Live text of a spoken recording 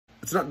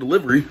It's not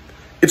delivery,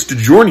 it's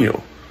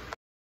DiGiorno.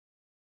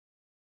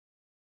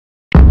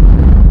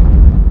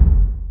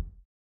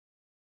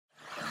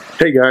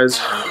 Hey guys,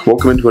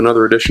 welcome into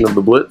another edition of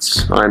The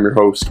Blitz. I'm your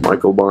host,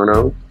 Michael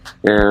Barnaud,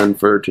 and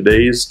for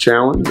today's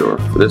challenge, or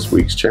for this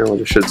week's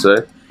challenge I should say,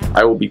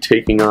 I will be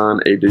taking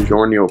on a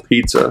DiGiorno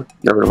pizza.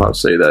 Never know how to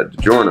say that.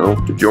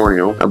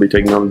 DiGiorno. I'll be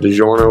taking on a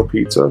DiGiorno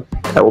pizza.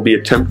 I will be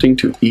attempting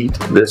to eat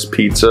this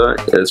pizza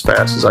as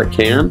fast as I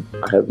can.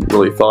 I haven't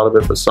really thought of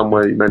it, but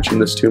somebody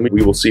mentioned this to me.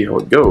 We will see how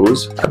it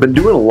goes. I've been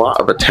doing a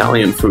lot of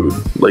Italian food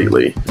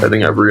lately, I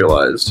think I've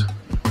realized.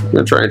 I'm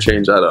going to try and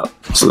change that up.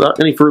 So without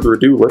any further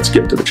ado, let's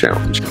get to the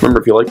challenge. Remember,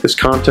 if you like this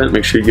content,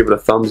 make sure you give it a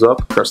thumbs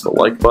up, press the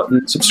like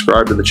button,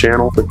 subscribe to the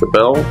channel, click the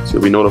bell so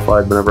you'll be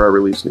notified whenever I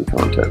release new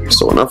content.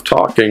 So enough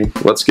talking,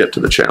 let's get to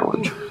the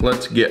challenge.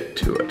 Let's get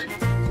to it.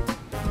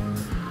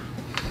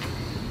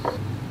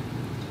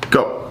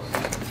 Go.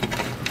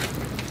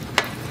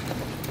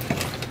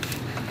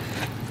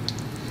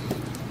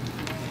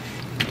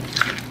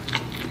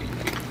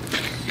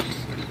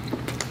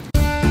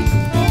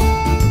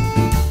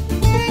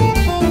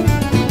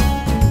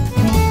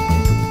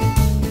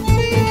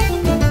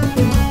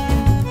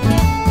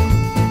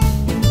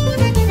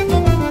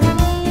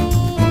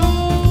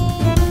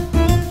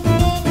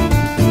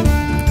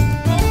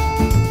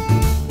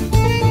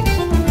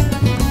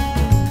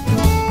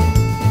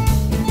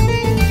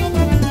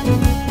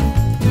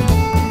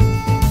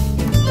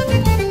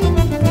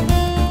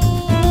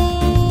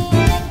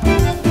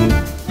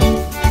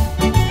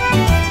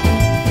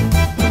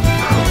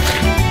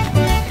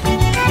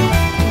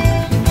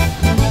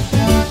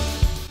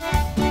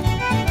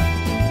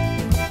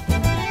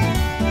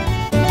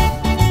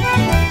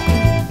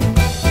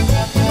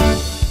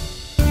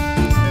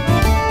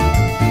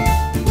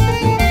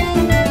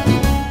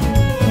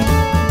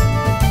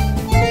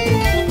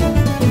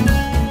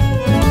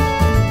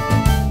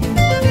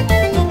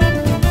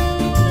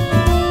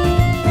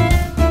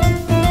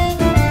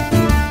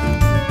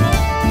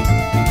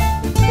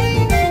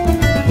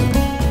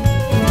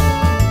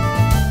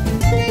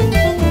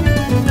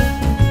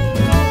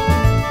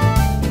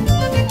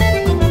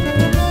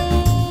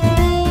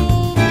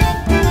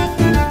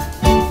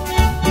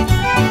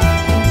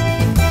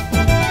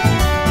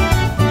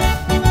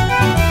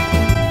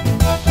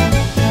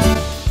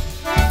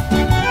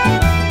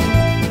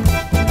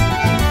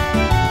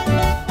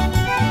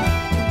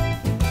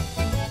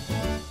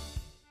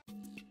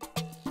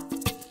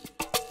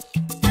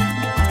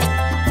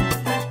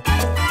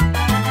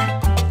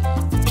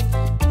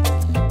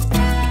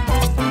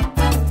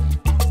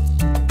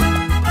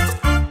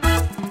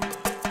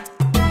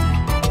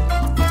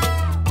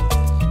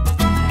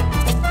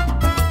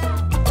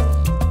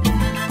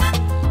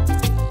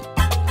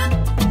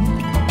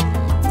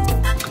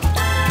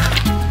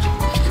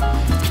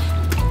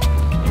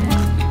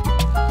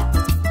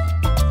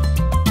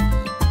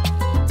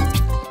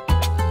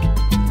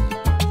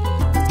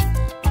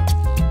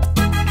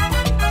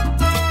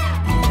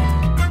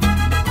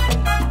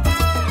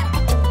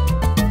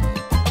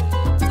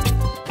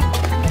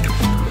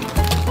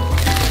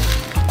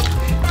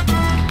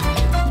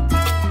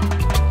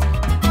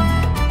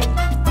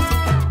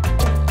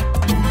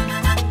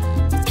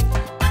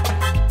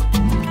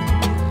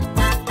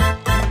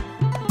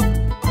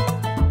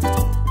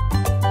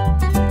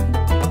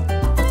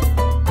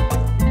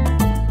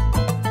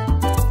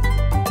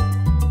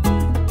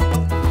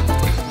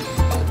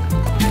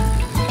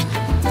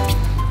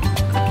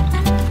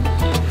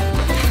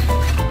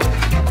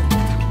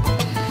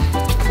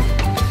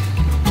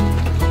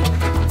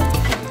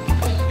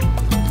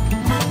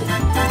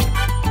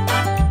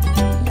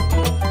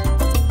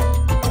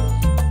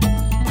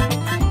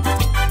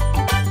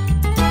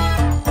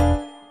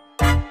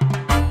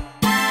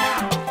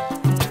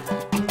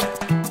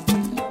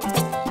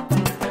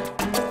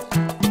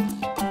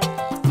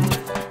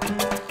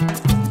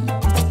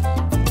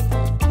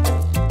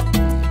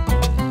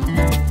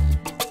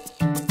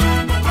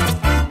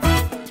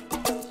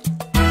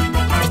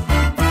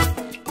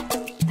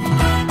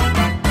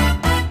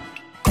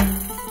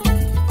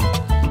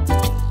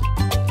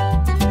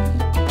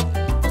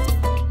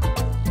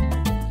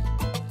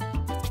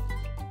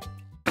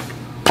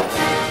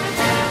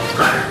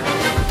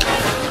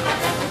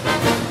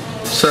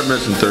 Seven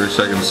minutes and 30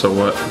 seconds, so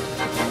what?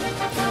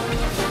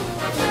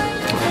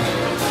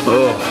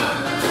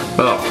 Oh,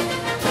 well.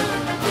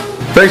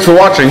 Thanks for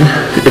watching.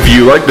 If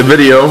you liked the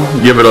video,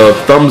 give it a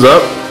thumbs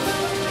up.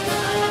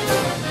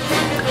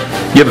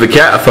 Give the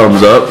cat a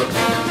thumbs up.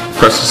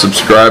 Press the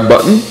subscribe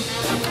button.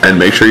 And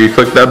make sure you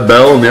click that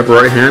bell in the upper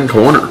right hand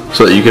corner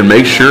so that you can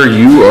make sure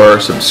you are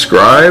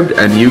subscribed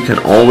and you can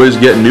always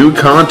get new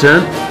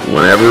content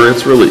whenever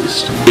it's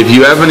released. If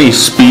you have any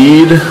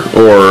speed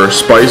or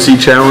spicy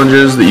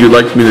challenges that you'd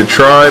like me to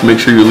try, make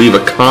sure you leave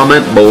a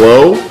comment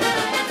below.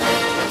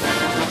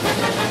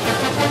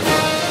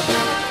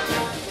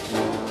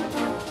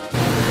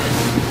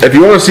 If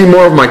you want to see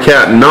more of my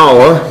cat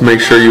Nala, make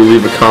sure you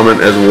leave a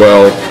comment as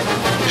well.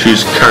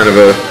 She's kind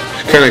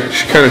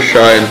of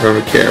shy in front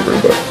of the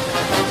camera, but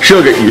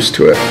she'll get used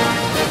to it.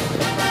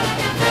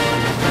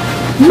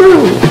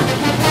 Move!